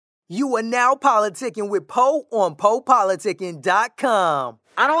You are now politicking with Poe on PoePoliticking.com.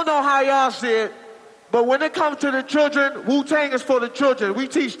 I don't know how y'all see it, but when it comes to the children, Wu-Tang is for the children. We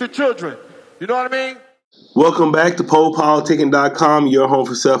teach the children. You know what I mean? Welcome back to PoePoliticking.com, your home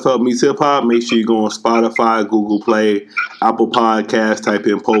for self-help meets hip-hop. Make sure you go on Spotify, Google Play, Apple Podcasts, type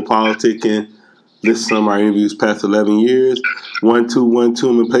in Poe Politicking. Listen to some of our interviews past 11 years.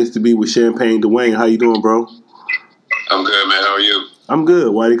 1212, I'm in place to be with Champagne Dwayne. How you doing, bro? I'm good, man. How are you? I'm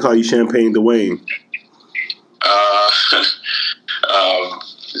good. Why do they call you Champagne Dwayne?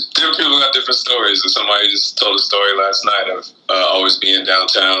 Different people got different stories. And somebody just told a story last night of always being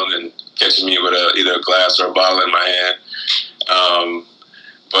downtown and catching me with either a glass or a bottle in my hand.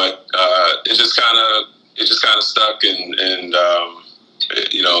 But it just kind of stuck and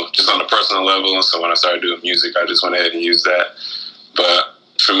just on a personal level. And so when I started doing music, I just went ahead and used that. But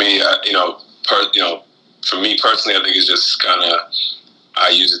for me, for me personally, I think it's just kind of, I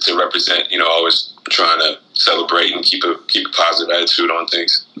use it to represent, always trying to celebrate and keep a positive attitude on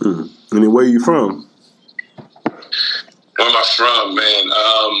things. Mm-hmm. And then where are you from? Where am I from, man?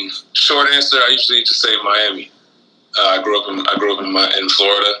 Short answer, I usually just say Miami. I grew up in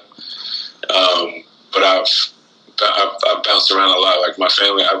Florida, but I've bounced around a lot. Like my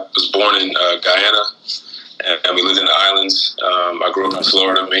family, I was born in Guyana, and we lived in the islands. I grew up in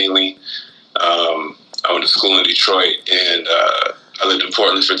Florida mainly. I went to school in Detroit, and I lived in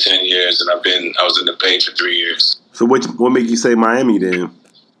Portland for 10 years, and I was in the Bay for 3 years. So what made you say Miami then?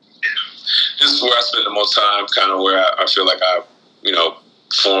 This is where I spend the most time, kind of where I feel like I,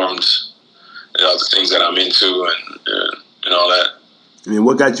 formed the things that I'm into and all that. I mean,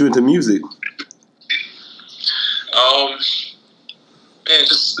 what got you into music?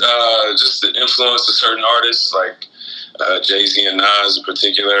 Just the influence of certain artists like Jay-Z and Nas in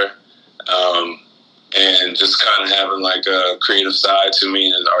particular. And just kind of having like a creative side to me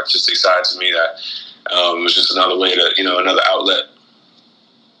and an artistic side to me that was just another way to, another outlet.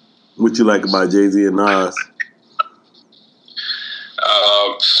 What you like about Jay-Z and Nas?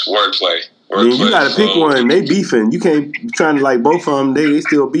 Wordplay. I mean, you got to pick one. They beefing. You can't be trying to like both of them. They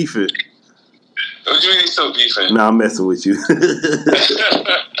still beefing. What do you mean they still beefing? Nah, I'm messing with you. You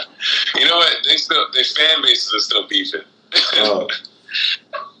know what? Their fan bases are still beefing. Oh.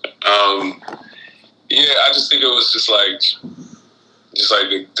 Yeah, I just think it was just like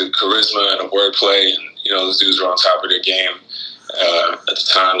the charisma and the wordplay, and those dudes were on top of their game at the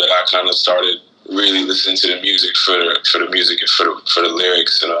time that I kind of started really listening to the music for the music and for the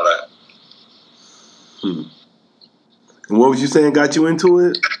lyrics and all that. And what was you saying got you into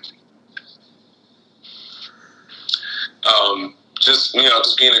it? Just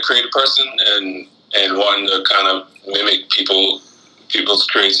being a creative person and wanting to kind of mimic people's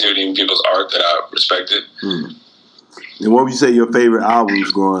creativity and people's art that I respected. And what would you say your favorite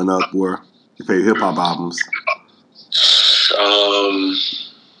albums growing up were? Your favorite hip hop albums?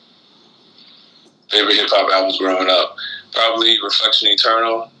 Favorite hip hop albums growing up, probably Reflection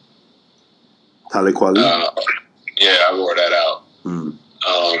Eternal. Talib Kweli? Yeah, I wore that out.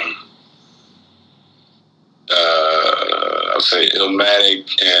 I would say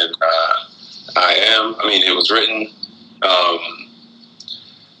Illmatic and I Am. I mean, It Was Written.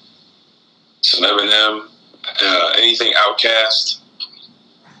 Some Eminem, anything Outkast.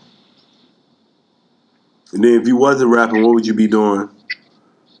 And then if you wasn't rapping, what would you be doing?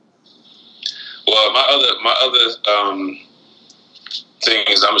 Well, my other thing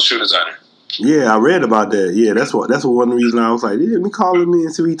is I'm a shoe designer. Yeah, I read about that. Yeah, that's one reason I was like, yeah, let me call him in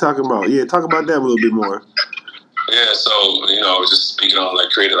and see what he's talking about. Yeah, talk about that a little bit more. Yeah, so just speaking on like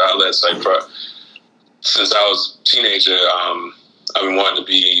creative outlets, like since I was a teenager, I've been wanting to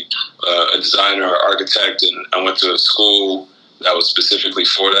be a designer or architect, and I went to a school that was specifically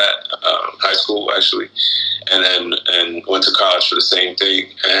for that, high school actually, and went to college for the same thing,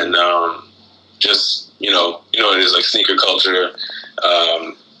 and just it is like sneaker culture,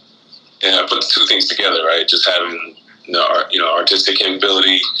 and I put the two things together, right? Just having artistic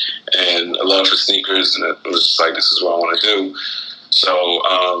capability and a love for sneakers, and it was just like, this is what I want to do. So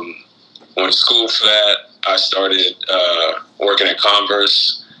went to school for that. I started working at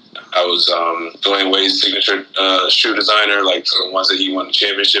Converse. I was Dwayne Wade's signature shoe designer, like for the ones that he won the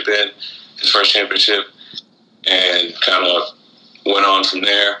championship in, his first championship, and kind of went on from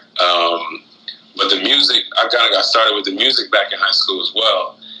there. But the music, I kind of got started with the music back in high school as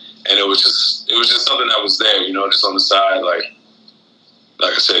well, and it was just something that was there, just on the side, like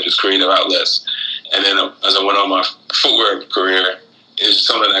I said, just creative outlets. And then as I went on my footwear career, it's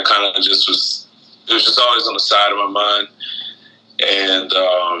something that kind of just was. It was just always on the side of my mind. And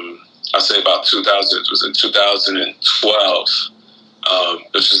I'd say about 2012,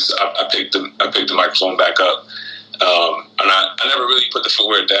 It's just I picked the microphone back up, and I never really put the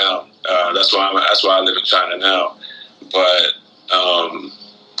footwear down. That's why I live in China now. But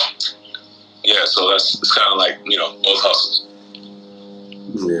yeah, so it's kind of like, you know, both hustles.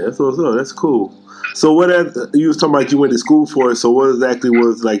 Yeah, that's what's up. That's cool. So what you was talking about you went to school for? So what exactly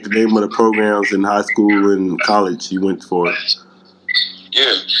was like the name of the programs in high school and college you went for?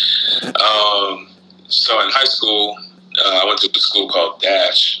 Yeah. So in high school, I went to a school called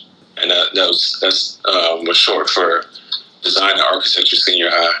Dash, and that's was short for Design and Architecture Senior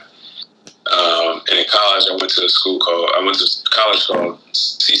High. And in college, I went to college called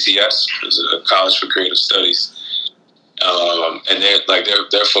CCS. It was a College for Creative Studies, and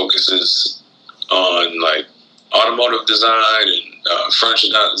their focus is on like automotive design and furniture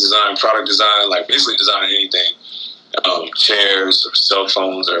design, product design, like basically designing anything, chairs or cell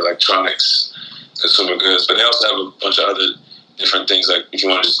phones or electronics, consumer goods. But they also have a bunch of other different things, like if you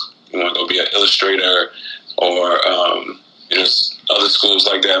want to go be an illustrator, or other schools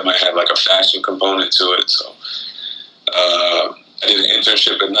like that might have like a fashion component to it. So I did an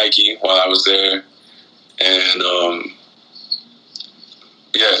internship at Nike while I was there, and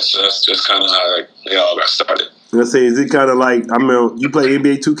yeah, so that's just kind of how they all got started. Let's say, is it kind of like, I mean, you play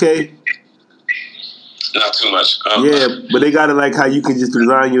NBA 2K? Not too much. Yeah, but they got it like how you can just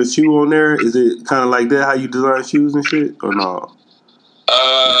design your shoe on there. Is it kind of like that, how you design shoes and shit, or no?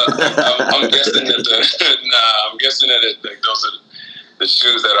 I'm guessing that those are the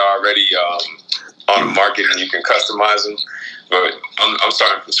shoes that are already on the market and you can customize them. But I'm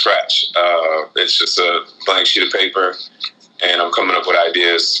starting from scratch. It's just a blank sheet of paper, and I'm coming up with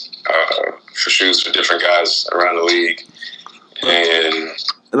ideas for shoes for different guys around the league.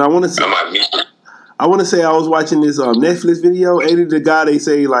 And I want to say, I was watching this Netflix video. Ain't it the guy they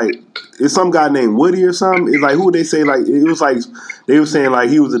say like it's some guy named Woody or something? It's like who they say like it was like they were saying like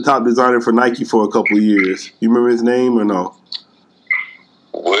he was the top designer for Nike for a couple of years. You remember his name or no?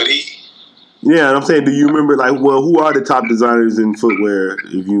 Woody? Yeah, and I'm saying, do you remember like who are the top designers in footwear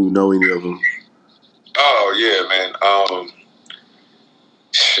if you know any of them? Oh yeah, man.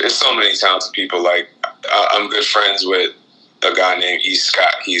 There's so many talented people. Like I'm good friends with a guy named E.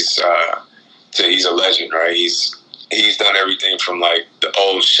 Scott. He's a legend, right? He's done everything from like the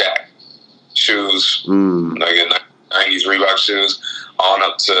old Shaq shoes, like in 90s Reebok shoes, on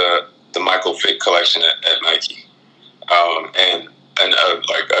up to the Michael Vick collection at Nike, and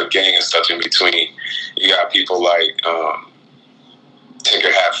like a gang of stuff in between. You got people like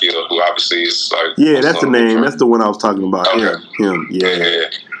Tinker Hatfield, who obviously is like that's the name. That's the one I was talking about. Okay. Him. Yeah.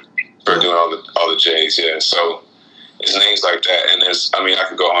 For doing all the J's. Yeah, so it's names like that, and I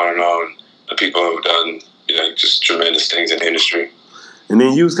could go on and on. The people who've done just tremendous things in the industry. And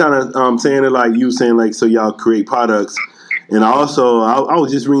then you was kind of saying it like you was saying like so y'all create products, and also I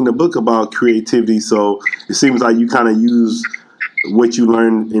was just reading a book about creativity. So it seems like you kind of use what you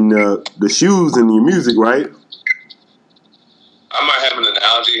learned in the shoes and your music, right? I might have an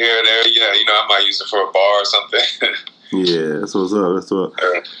analogy here or there. Yeah, I might use it for a bar or something. Yeah, that's what's up. That's what.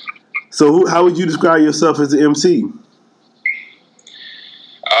 So how would you describe yourself as an MC?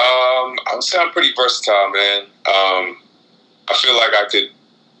 I would say I'm pretty versatile, man. I feel like I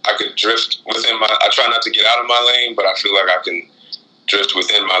could drift within I try not to get out of my lane, but I feel like I can drift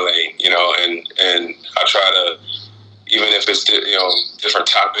within my lane, and I try to, even if it's different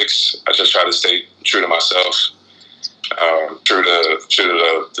topics, I just try to stay true to myself, true to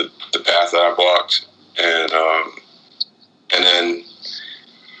the path that I've walked, and then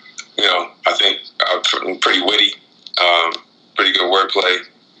I think I'm pretty witty, pretty good wordplay,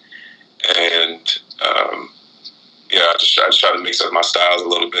 and I just try to mix up my styles a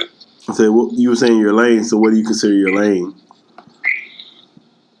little bit. Okay, well, you were saying your lane. So, what do you consider your lane?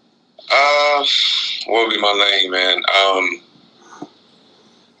 What would be my lane, man?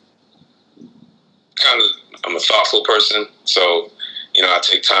 I'm a thoughtful person, so I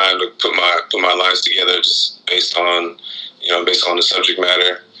take time to put my lines together, just based on the subject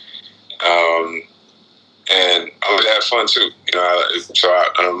matter. And I would have fun too, so I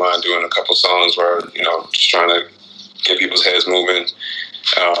don't mind doing a couple songs where, just trying to get people's heads moving.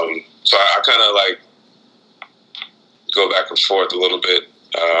 So I kind of like go back and forth a little bit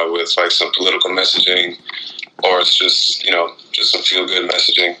with like some political messaging, or it's just, just some feel good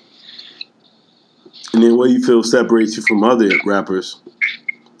messaging. And then what do you feel separates you from other rappers?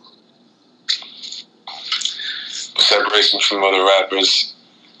 Separates me from other rappers.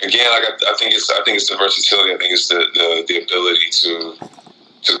 Again, like I think it's the versatility. I think it's the ability to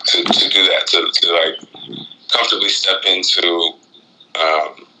do that, to like comfortably step into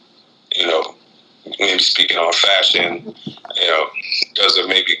maybe speaking on fashion, because of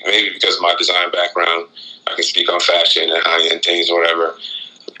maybe because of my design background, I can speak on fashion and high-end things or whatever.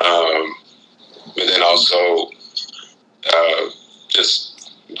 But then also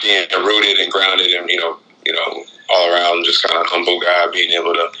just being rooted and grounded and, all around just kind of humble guy, being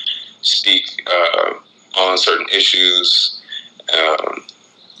able to speak on certain issues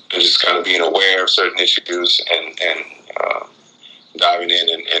and just kind of being aware of certain issues and diving in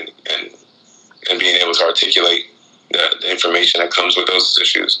and being able to articulate the information that comes with those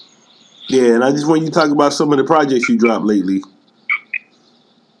issues. Yeah, and I just want you to talk about some of the projects you dropped lately.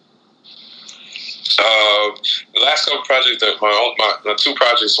 The last couple projects, my two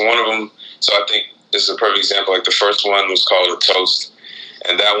projects, one of them, so I think this is a perfect example. Like the first one was called A Toast,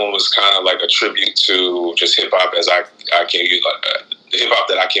 and that one was kind of like a tribute to just hip hop as I came, the hip hop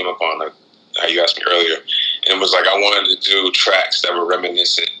that I came up on, like how you asked me earlier. And it was like I wanted to do tracks that were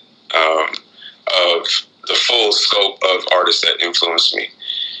reminiscent of the full scope of artists that influenced me.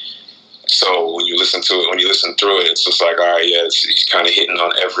 So when you listen to it, when you listen through it, it's just like, all right, yeah, he's kind of hitting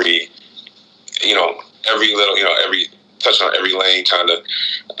on every little, every touching on every lane, kind of.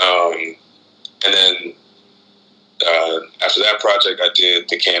 And then after that project, I did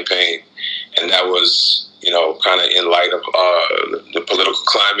The Campaign, and that was, kind of in light of the political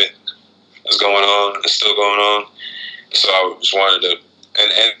climate that's going on and still going on. So I just wanted to,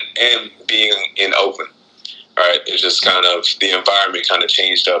 and being in Oakland, right? It's just kind of the environment kind of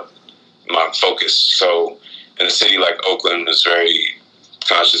changed up my focus. So in a city like Oakland, is very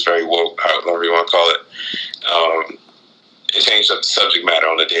conscious, very woke, however you want to call it. It changed up the subject matter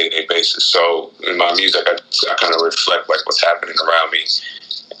on a day-to-day basis. So in my music, I kind of reflect like what's happening around me.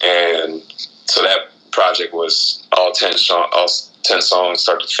 And so that project was all 10 songs,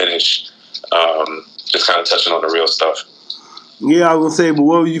 start to finish, just kind of touching on the real stuff. Yeah, I was gonna say, but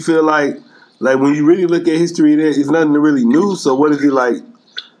what do you feel like when you really look at history, it's nothing really new. So what is it like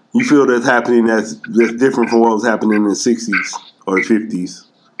you feel that's happening that's different from what was happening in the 60s or 50s?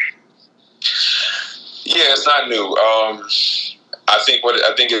 Yeah, it's not new. I think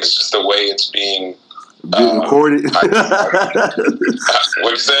it's just the way it's being recorded. What'd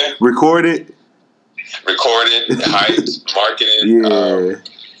you say? Recorded, hyped, marketed. Yeah.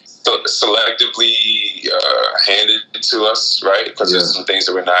 Selectively handed to us, right? Because there's some things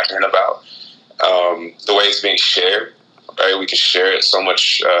that we're not hearing about. The way it's being shared, right? We can share it so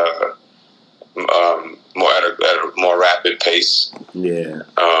much more at a more rapid pace. Yeah.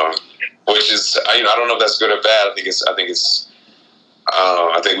 Which is, I don't know if that's good or bad. I think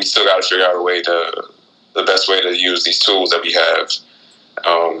we still got to figure out the best way to use these tools that we have.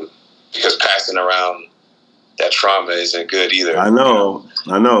 Because passing around that trauma isn't good either. I know.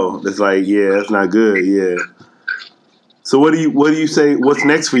 It's like, yeah, that's not good. Yeah. So what do you say? What's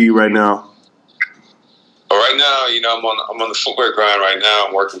next for you right now? Well, right now, I'm on the footwear grind right now.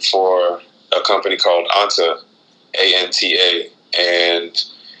 I'm working for a company called Anta, ANTA, and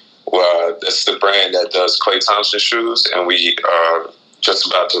that's the brand that does Klay Thompson shoes, and we are just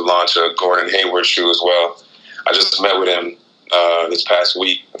about to launch a Gordon Hayward shoe as well. I just met with him this past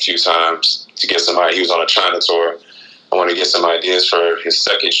week a few times to get some ideas. He was on a China tour. I want to get some ideas for his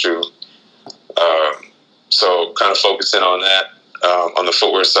second shoe. So kind of focusing on that on the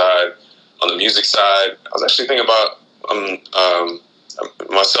footwear side. On the music side, I was actually thinking about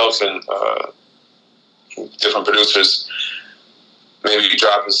myself and different producers maybe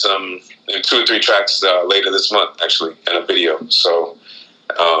dropping some 2 or 3 tracks later this month, actually, and a video. So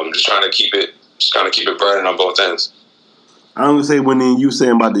just trying to keep it burning on both ends. I was gonna say when you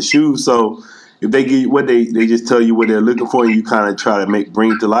saying about the shoes, so if they give you what they just tell you what they're looking for, and you kind of try to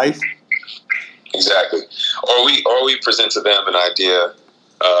bring it to life. Exactly, or we present to them an idea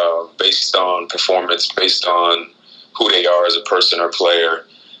based on performance, based on who they are as a person or player,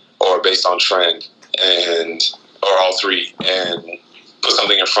 or based on trend, or all three, and put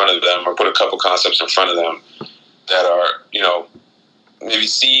something in front of them, or put a couple concepts in front of them that are, maybe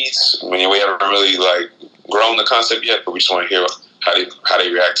seeds. I mean, we haven't really grown the concept yet, but we just want to hear how they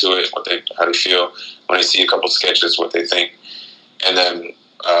react to it, how they feel when they see a couple sketches, what they think, and then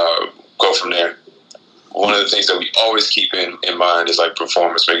go from there. One of the things that we always keep in mind is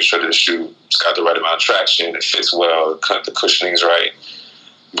performance, making sure that the shoe's got the right amount of traction, it fits well, the cushioning's right.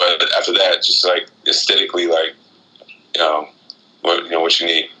 But after that, just aesthetically, what you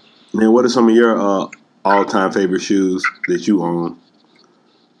need. Man, what are some of your all-time favorite shoes that you own?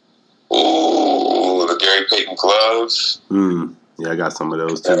 Ooh, the Gary Payton gloves. Yeah, I got some of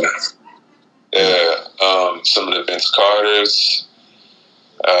those too. Yeah, some of the Vince Carters.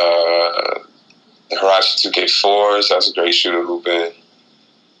 The Huarache 2K4s. That's a great shoe to hoop in.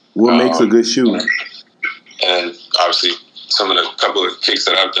 What makes a good shoe? And obviously, couple of kicks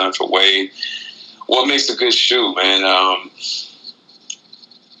that I've done for Wade. What makes a good shoe, man?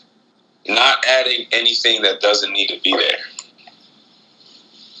 Not adding anything that doesn't need to be there.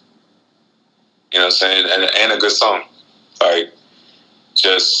 You know what I'm saying? And a good song. Like,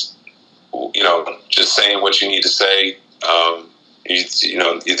 just saying what you need to say. You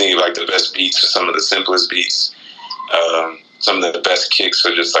think like the best beats or some of the simplest beats. Some of the best kicks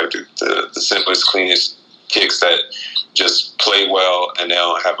are just like the simplest, cleanest kicks that just play well, and they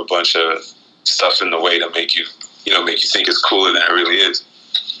don't have a bunch of stuff in the way to make you think it's cooler than it really is.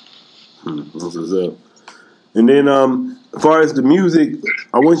 That's what's up. And then, as far as the music,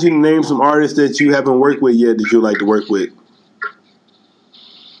 I want you to name some artists that you haven't worked with yet that you'd like to work with.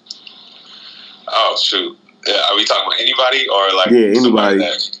 Oh shoot! Are we talking about anybody or like anybody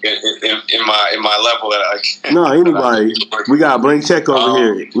in my level that I can? No, anybody. We got a blank check over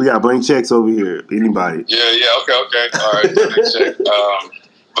here. We got blank checks over here. Anybody? Yeah. Okay. All right, blank check.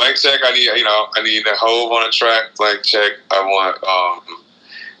 Blank check. I need a Hove on a track. Blank check. I want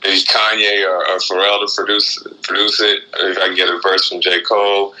maybe Kanye or Pharrell to produce it. If I can get a verse from J.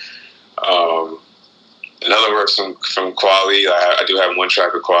 Cole. Another verse from Kweli. I do have one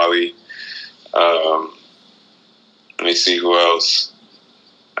track with Kweli. Let me see who else.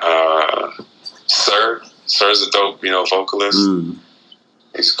 Sir's a dope, vocalist.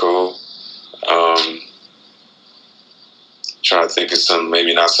 He's cool. Trying to think of some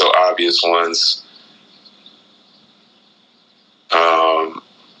maybe not so obvious ones.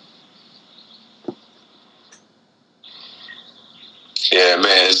 Yeah,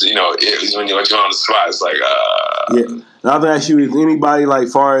 man. It's when you're on the spot, it's like. Yeah. Now I've asked you, is anybody like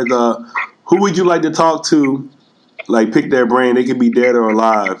far as who would you like to talk to? Like, pick their brain. They could be dead or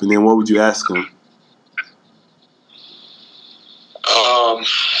alive, and then what would you ask them?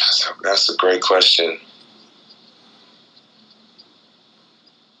 That's a great question.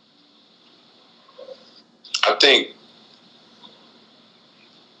 I think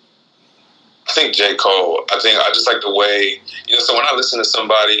J. Cole. I just like the way, so when I listen to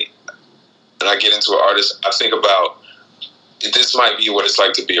somebody and I get into an artist, I think about this might be what it's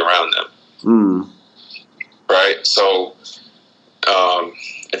like to be around them. Right? So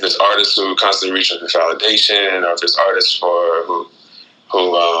if there's artists who are constantly reaching for validation, or if there's artists who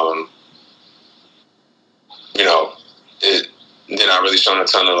they're not really showing a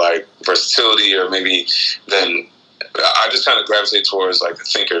ton of like versatility, or maybe then I just kind of gravitate towards like the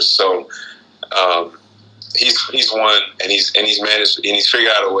thinkers. So he's one, and he's managed, and he's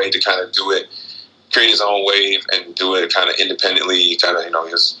figured out a way to kind of do it, create his own wave and do it kind of independently. Kind of,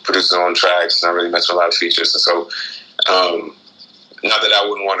 he's produced his own tracks, not really messing with a lot of features. And so, not that I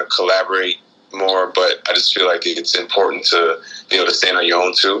wouldn't want to collaborate more, but I just feel like it's important to be able to stand on your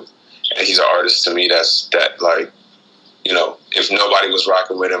own too. And he's an artist to me that like, if nobody was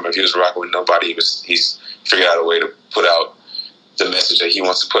rocking with him, or if he was rocking with nobody, he's figured out a way to put out the message that he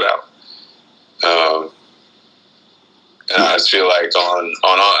wants to put out. And I just feel like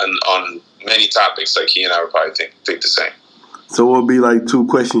on many topics, like he and I would probably think the same. So what would be like 2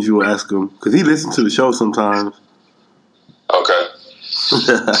 questions you would ask him? Because he listens to the show sometimes. Okay. 2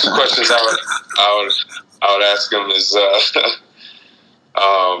 questions I would ask him is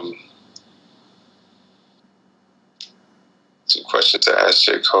 2 questions to ask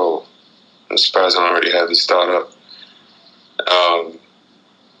J. Cole. I'm surprised I don't already have these thought up.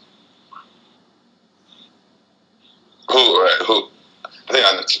 Who? I think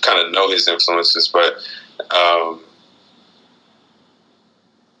I kind of know his influences, but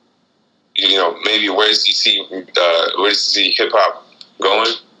maybe where does he see hip hop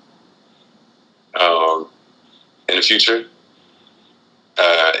going in the future,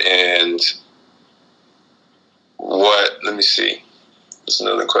 and what? Let me see. That's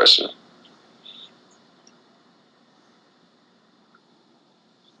another question.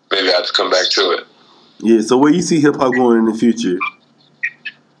 Maybe I have to come back to it. Yeah. So where you see hip hop going in the future?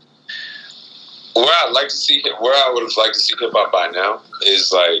 Where I would have liked to see hip hop by now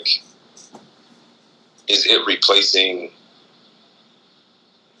is it replacing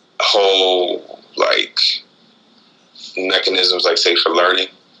whole like mechanisms, like say for learning.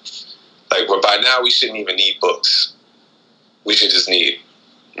 Like, where by now we shouldn't even need books. We should just need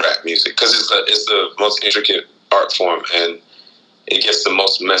rap music, because it's the most intricate art form, and it gets the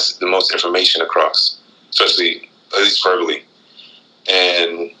most information across, especially at least verbally.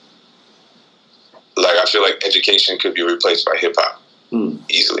 And like, I feel like education could be replaced by hip hop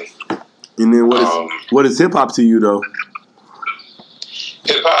easily. And then what is hip hop to you though?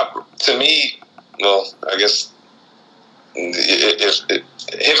 Hip hop to me, well, I guess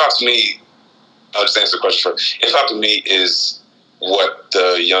hip hop to me, I'll just answer the question first. Hip hop to me is what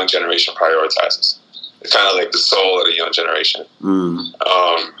the young generation prioritizes. It's kind of like the soul of the young generation.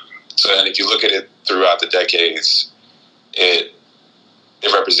 So, and if you look at it throughout the decades, it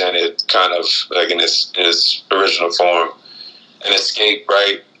represented kind of like in its original form an escape,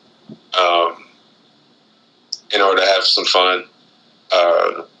 right? In order to have some fun.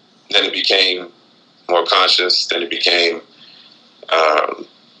 Then it became more conscious. Then it became,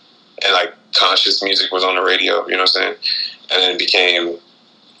 and like conscious music was on the radio, you know what I'm saying? And then it became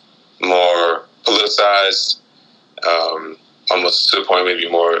more politicized, almost to the point maybe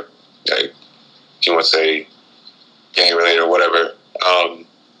more, like, if you want to say gang related or whatever,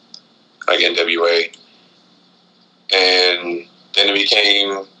 like NWA. And then it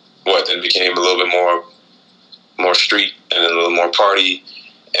became Then it became a little bit more street and then a little more party.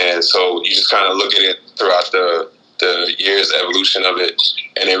 And so you just kind of look at it throughout the years evolution of it,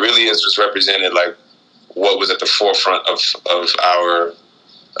 and it really is just represented like what was at the forefront of our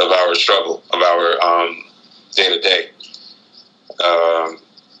struggle, of our day to day.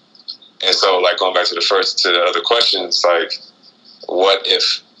 And so, like, going back to the other questions, like, what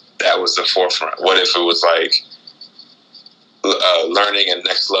if that was the forefront? What if it was like learning and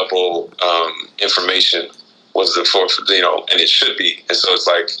next level information was the forefront, and it should be. And so it's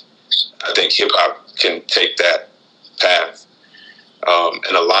like, I think hip hop can take that path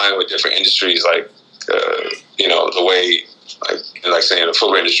and align with different industries, like, the way, like saying the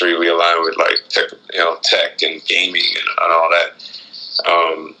footwear industry, we align with like tech and gaming and all that.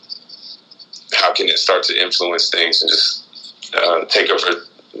 How can it start to influence things and just take over,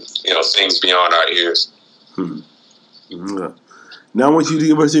 things beyond our ears? Yeah. Now, I want you to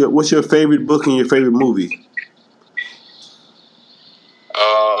give us what's your favorite book and your favorite movie?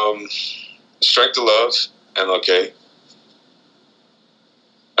 Strength to Love, MLK.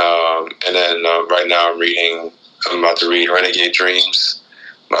 And then right now I'm about to read Renegade Dreams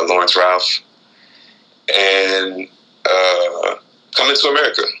by Lawrence Ralph. And Coming to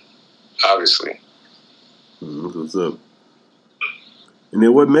America, obviously. That's what's up. And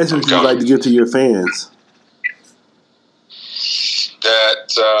then what message would you like to give to your fans? That,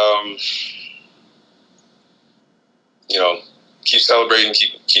 keep celebrating,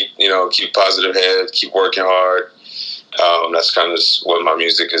 keep positive head, keep working hard. That's kind of what my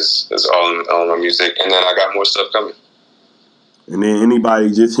music is all my music. And then I got more stuff coming. And then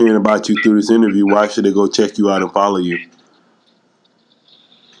anybody just hearing about you through this interview, why should they go check you out and follow you?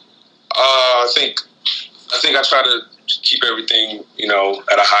 I think I try to keep everything,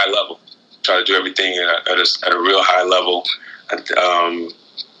 at a high level. Try to do everything at a real high level.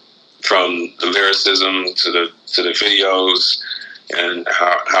 From the lyricism to the videos and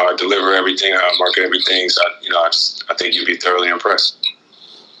how I deliver everything, how I market everything. So, I think you'd be thoroughly impressed.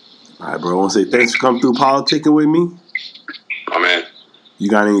 All right, bro. I want to say thanks for coming through politicking with me. Oh, man. You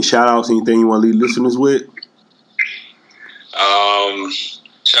got any shout-outs, anything you want to leave listeners with?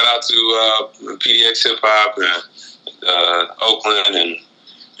 Shout out to PDX Hip Hop and Oakland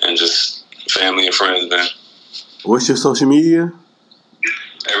and just family and friends, man. What's your social media?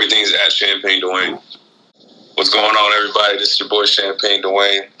 Everything's at Champagne Dwayne. What's going on, everybody? This is your boy Champagne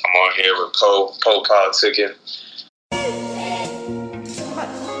Dwayne. I'm on here with Poe Politicking.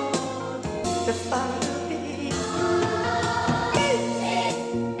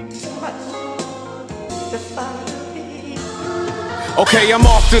 Okay, I'm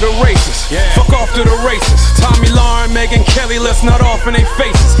off to the races. Yeah. Fuck off to the races. Tommy Lauren, Megyn Kelly, let's not off in their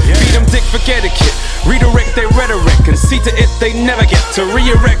faces. Yeah. Feed them dick for etiquette. Redirect their rhetoric and see to it they never get to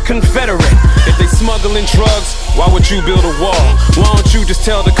re-erect Confederate. If they smuggling drugs, why would you build a wall? Why don't you just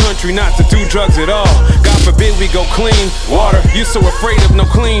tell the country not to do drugs at all? God forbid we go clean water. You so afraid of no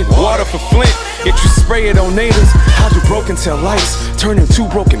clean water for Flint. Yet you spray it on natives. How'd you broken tell lights turn into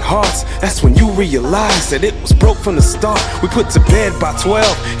broken hearts? That's when you realize that it was broke from the start. We put to bed by 12,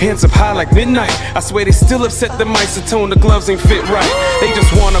 hands up high like midnight. I swear they still upset the mice that tone the gloves ain't fit right. They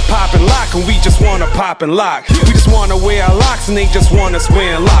just wanna pop and lock and we just wanna pop and lock. We just wanna wear our locks and they just want us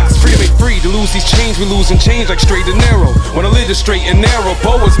wearing locks. Free to make free, to lose these chains, we losing change like straight and narrow. When I live is straight and narrow,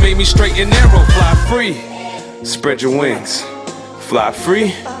 boas made me straight and narrow. Fly free, spread your wings. Fly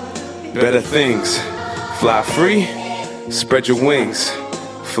free, better things. Fly free, spread your wings.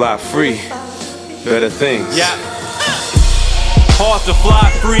 Fly free, better things. Yeah. Hard to fly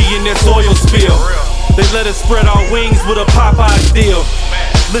free in this oil spill. They let us spread our wings with a Popeye deal.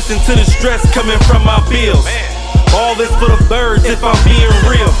 Listen to the stress coming from my bills. All this for the birds if I'm being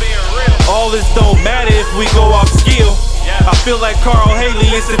real. All this don't matter if we go off skill. I feel like Carl Haley,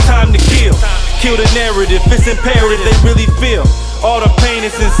 it's the time to kill. Kill the narrative, it's imperative, they really feel. All the pain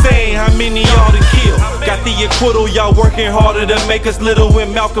is insane, how many y'all to kill? Got the acquittal, y'all working harder to make us little. When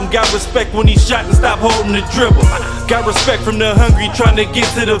Malcolm got respect when he shot and stopped holding the dribble. Got respect from the hungry trying to get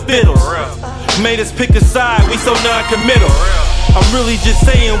to the victuals. Made us pick a side, we so non-committal. I'm really just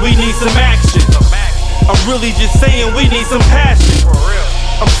saying we need some action. I'm really just saying we need some passion.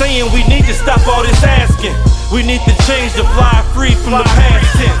 I'm saying we need to stop all this asking. We need to change to fly free from the past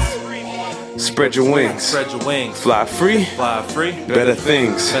tense. Spread your wings. Spread your wings. Fly free. Fly free. Better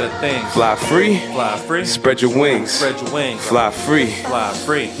things. Better things. Fly free. Fly free. Spread your wings. Spread your wings. Fly free. Fly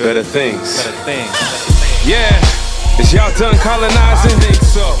free. Better things. Better things. Yeah. Is y'all done colonizing? I think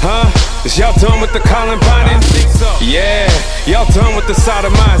so. Huh? Is y'all done with the Columbine? I think so. Yeah. Y'all done with the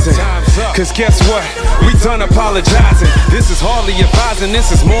sodomizing. Cause guess what? We done apologizing. This is hardly advising.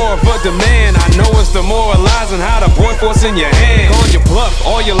 This is more of a demand. I know it's demoralizing how the boy force in your hand. On your bluff,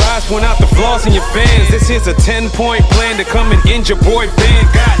 all your lies point out the flaws in your fans. This here's a 10-point plan to come and end your boy band.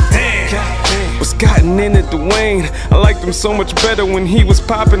 God damn. What's gotten in it, Dwayne? I liked him so much better when he was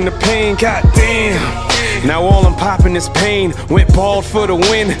popping the pain. God damn. Now all I'm popping is pain. Went bald for the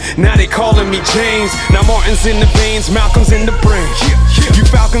win. Now they calling me James. Now Martin's in the veins, Malcolm's in the brain. You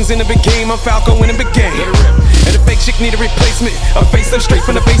Falcons in the big game, I'm Falco in the big game. And a fake chick need a replacement. A facelift straight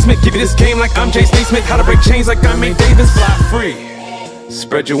from the basement. Give you this game like I'm Jace Naismith. How to break chains like I'm May Davis. Fly free.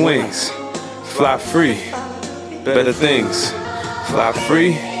 Spread your wings. Fly free. Better things. Fly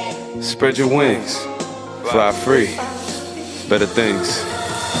free. Spread your wings. Fly free. Better things.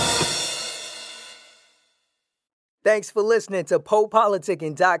 Thanks for listening to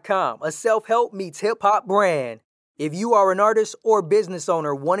PoePoliticking.com, a self-help meets hip-hop brand. If you are an artist or business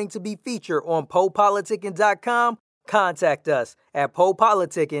owner wanting to be featured on PoePoliticking.com, contact us at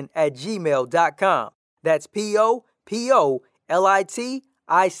PoePoliticking@gmail.com. That's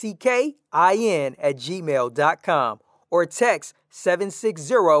PoePoliticking@gmail.com or text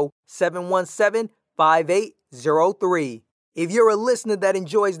 760-717-5803. If you're a listener that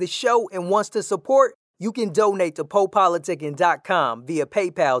enjoys the show and wants to support, you can donate to PoePoliticking.com via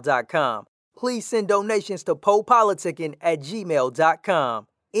PayPal.com. Please send donations to PoePoliticking@gmail.com.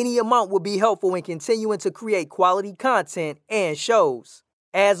 Any amount will be helpful in continuing to create quality content and shows.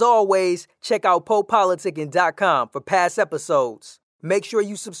 As always, check out PoePoliticking.com for past episodes. Make sure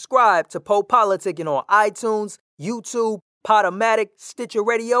you subscribe to Poe Politicking on iTunes, YouTube, Podomatic, Stitcher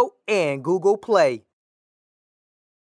Radio, and Google Play.